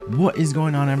What is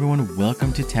going on, everyone?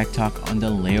 Welcome to Tech Talk on the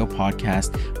Leo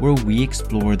podcast, where we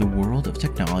explore the world of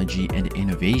technology and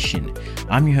innovation.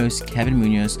 I'm your host, Kevin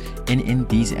Munoz, and in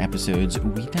these episodes,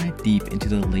 we dive deep into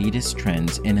the latest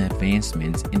trends and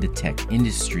advancements in the tech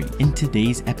industry. In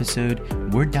today's episode,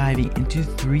 we're diving into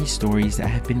 3 stories that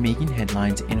have been making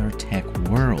headlines in our tech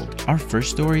world. Our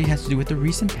first story has to do with the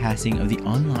recent passing of the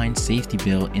online safety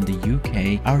bill in the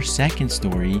UK. Our second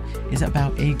story is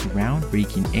about a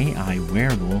groundbreaking AI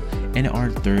wearable. And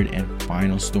our third and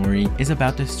final story is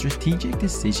about the strategic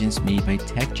decisions made by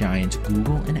tech giants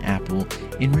Google and Apple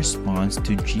in response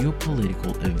to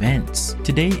geopolitical events.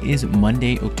 Today is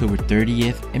Monday, October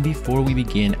 30th, and before we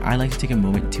begin, I'd like to take a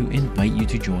moment to invite you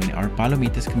to join our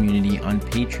Palomitas community on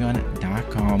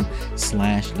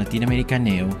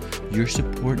patreon.com/Latinoamericaneo. Your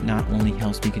support not only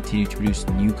helps me continue to produce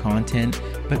new content,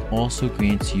 but also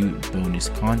grants you bonus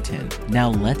content. Now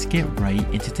let's get right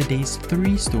into today's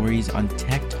 3 stories on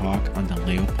Tech Talk on the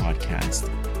Leo podcast.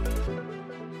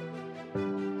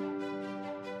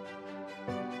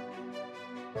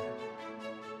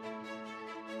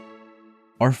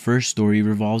 Our first story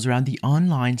revolves around the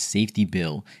online safety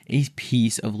bill, a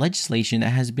piece of legislation that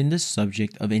has been the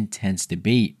subject of intense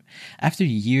debate. After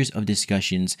years of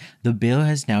discussions, the bill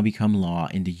has now become law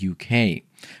in the UK,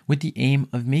 with the aim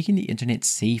of making the internet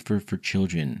safer for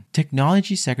children.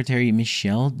 Technology Secretary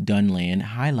Michelle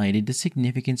Dunland highlighted the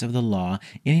significance of the law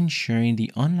in ensuring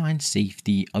the online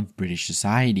safety of British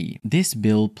society. This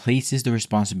bill places the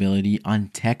responsibility on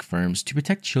tech firms to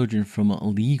protect children from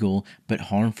illegal but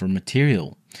harmful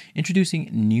material, introducing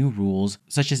new rules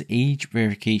such as age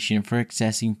verification for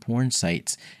accessing porn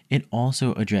sites. It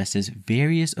also addresses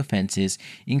various offenses,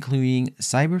 including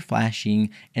cyber flashing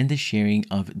and the sharing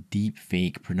of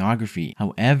deepfake pornography.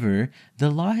 However,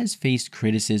 the law has faced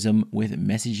criticism, with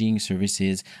messaging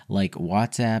services like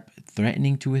WhatsApp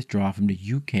threatening to withdraw from the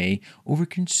UK over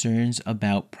concerns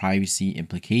about privacy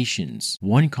implications.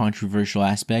 One controversial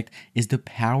aspect is the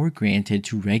power granted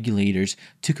to regulators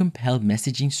to compel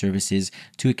messaging services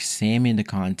to examine the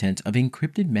content of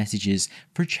encrypted messages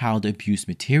for child abuse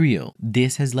material.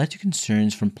 This has led to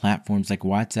concerns from platforms like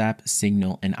WhatsApp,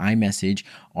 Signal, and iMessage,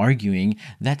 arguing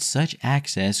that such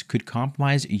access could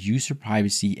compromise user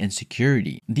privacy and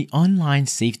security. The online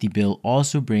safety bill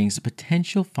also brings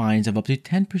potential fines of up to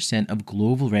 10% of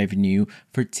global revenue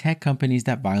for tech companies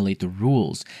that violate the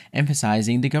rules,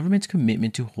 emphasizing the government's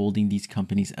commitment to holding these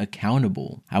companies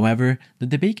accountable. However, the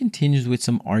debate continues, with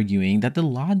some arguing that the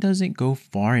law doesn't go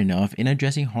far enough in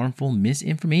addressing harmful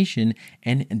misinformation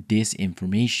and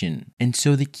disinformation. And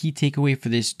so the key takeaway for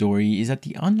this story is that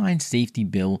the online safety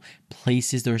bill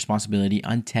places the responsibility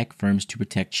on tech firms to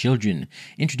protect children,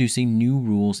 introducing new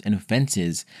rules and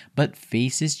offenses, but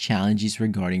faces challenges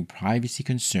regarding privacy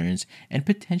concerns and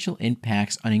potential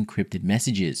impacts on encrypted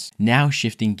messages. Now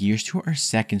shifting gears to our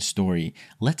second story,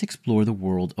 let's explore the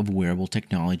world of wearable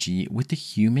technology with the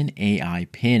Human AI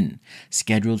Pin.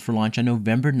 Scheduled for launch on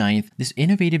November 9th, this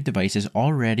innovative device has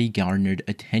already garnered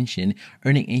attention,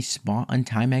 earning a spot on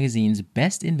Time Magazine's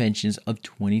Best Inventions of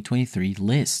 2023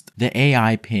 list. The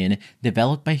AI Pin,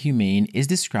 developed by Humane, is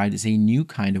described as a new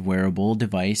kind of wearable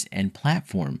device and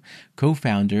platform.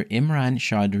 Co-founder Imran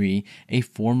Chaudhry, a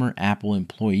former Apple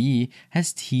employee,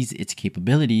 has teased its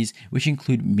capabilities, which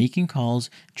include making calls,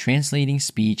 translating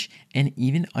speech, and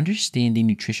even understanding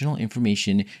nutritional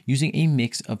information using a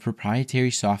mix of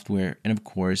proprietary software and, of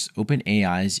course,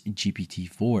 OpenAI's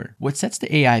GPT-4. What sets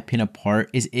the AI Pin apart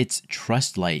is its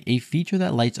Trust Light, a feature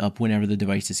that lights up whenever the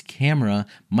device's camera,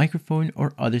 microphone,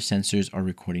 or other sensors are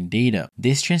recording data.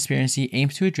 This transparency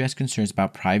aims to address concerns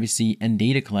about privacy and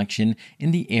data collection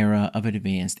in the era of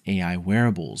advanced AI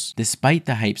wearables. Despite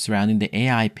the hype surrounding the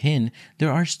AI Pin,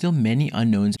 there are still many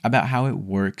unknowns about how it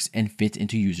works and fits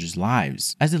into users'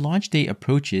 lives. As the launch date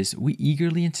approaches, we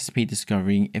eagerly anticipate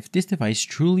discovering if this device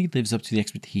truly lives up to the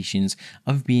expectations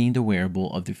of being the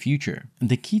wearable of the future.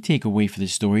 The key takeaway for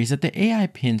this story is that the AI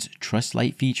Pin's Trust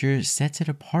Light feature sets it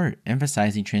apart,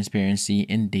 emphasizing transparency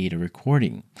and data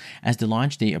recording. As the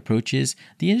launch date approaches,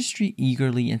 the industry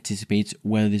eagerly anticipates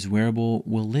whether this wearable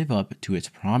will live up to its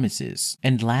promises.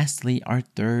 And lastly, our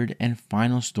third and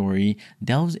final story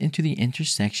delves into the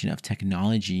intersection of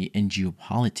technology and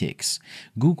geopolitics.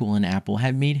 Google and Apple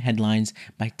have made headlines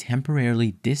by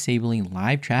temporarily disabling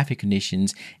live traffic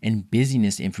conditions and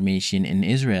busyness information in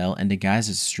Israel and the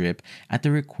Gaza Strip at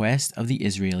the request of the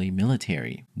Israeli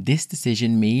military. This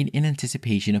decision, made in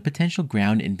anticipation of potential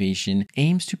ground invasion,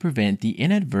 aims to prevent the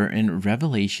inadvertent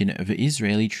revelation localization of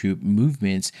Israeli troop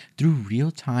movements through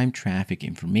real-time traffic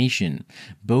information.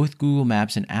 Both Google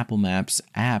Maps and Apple Maps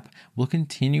app will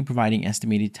continue providing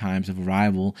estimated times of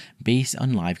arrival based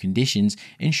on live conditions,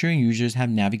 ensuring users have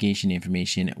navigation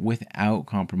information without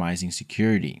compromising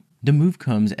security. The move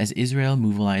comes as Israel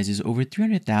mobilizes over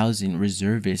 300,000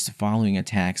 reservists following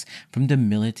attacks from the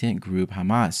militant group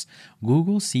Hamas.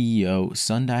 Google CEO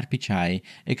Sundar Pichai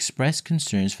expressed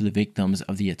concerns for the victims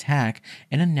of the attack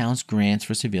and announced grants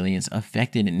for civilians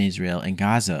affected in Israel and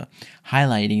Gaza,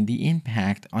 highlighting the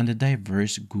impact on the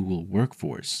diverse Google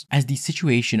workforce. As the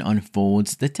situation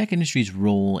unfolds, the tech industry's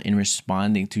role in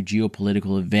responding to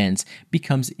geopolitical events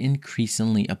becomes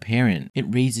increasingly apparent.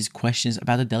 It raises questions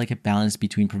about the delicate balance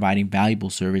between providing valuable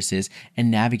services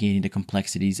and navigating the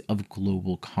complexities of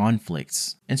global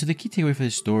conflicts. And so the key takeaway for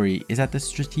this story is that the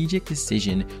strategic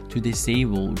decision to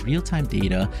disable real-time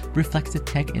data reflects the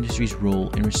tech industry's role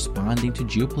in responding to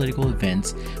geopolitical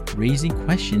events, raising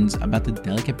questions about the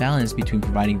delicate balance between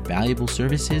providing valuable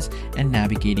services and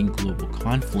navigating global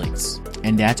conflicts.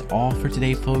 And that's all for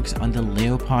today, folks, on the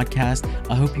Leo podcast.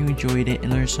 I hope you enjoyed it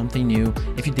and learned something new.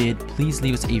 If you did, please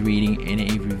leave us a rating and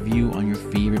a review on your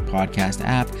favorite podcast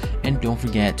app. And don't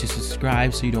forget to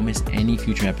subscribe so you don't miss any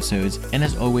future episodes. And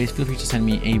as always, feel free to send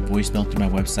me a voicemail through my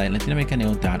website,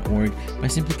 latinoamericaneo.org, by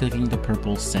simply clicking the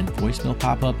purple send voicemail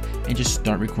pop-up and just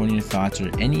start recording your thoughts or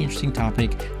any interesting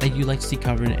topic that you'd like to see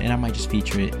covered, and I might just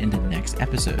feature it in the next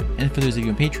episode. And for those of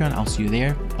you on Patreon, I'll see you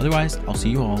there. Otherwise, I'll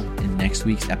see you all in next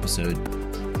week's episode.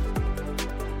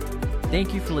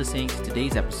 Thank you for listening to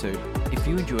today's episode. If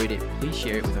you enjoyed it, please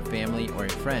share it with a family or a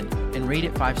friend and rate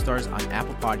it 5 stars on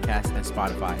Apple Podcasts and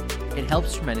Spotify. It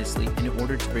helps tremendously in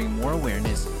order to bring more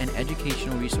awareness and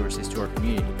educational resources to our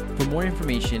community. For more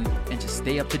information and to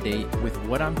stay up to date with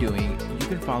what I'm doing, you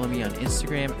can follow me on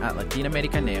Instagram at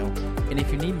latinoamericaneo. And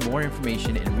if you need more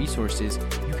information and resources,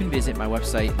 you can visit my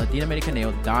website,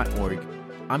 latinoamericaneo.org.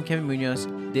 I'm Kevin Munoz.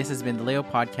 This has been the Leo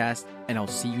Podcast, and I'll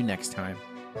see you next time.